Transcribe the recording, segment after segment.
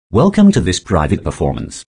Welcome to this private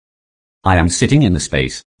performance. I am sitting in the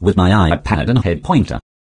space, with my iPad and head pointer.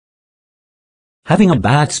 Having a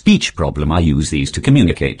bad speech problem, I use these to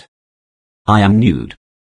communicate. I am nude.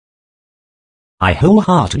 I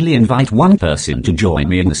wholeheartedly invite one person to join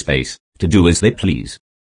me in the space, to do as they please.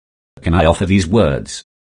 Can I offer these words?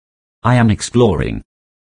 I am exploring.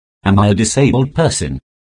 Am I a disabled person?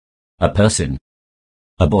 A person.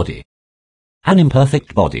 A body. An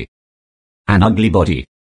imperfect body. An ugly body.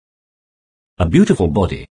 A beautiful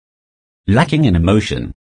body. Lacking in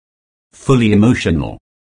emotion. Fully emotional.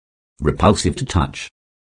 Repulsive to touch.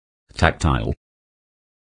 Tactile.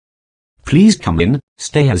 Please come in,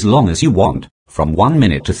 stay as long as you want, from 1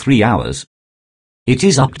 minute to 3 hours. It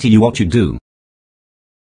is up to you what you do.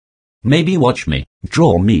 Maybe watch me,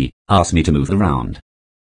 draw me, ask me to move around.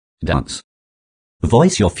 Dance.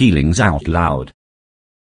 Voice your feelings out loud.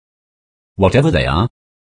 Whatever they are.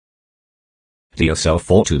 To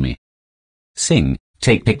yourself or to me. Sing,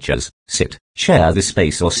 take pictures, sit, share the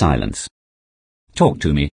space or silence. Talk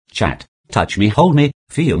to me, chat, touch me, hold me,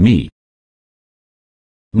 feel me.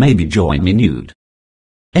 Maybe join me nude.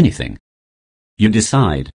 Anything. You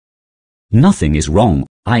decide. Nothing is wrong.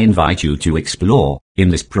 I invite you to explore, in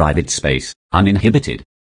this private space, uninhibited.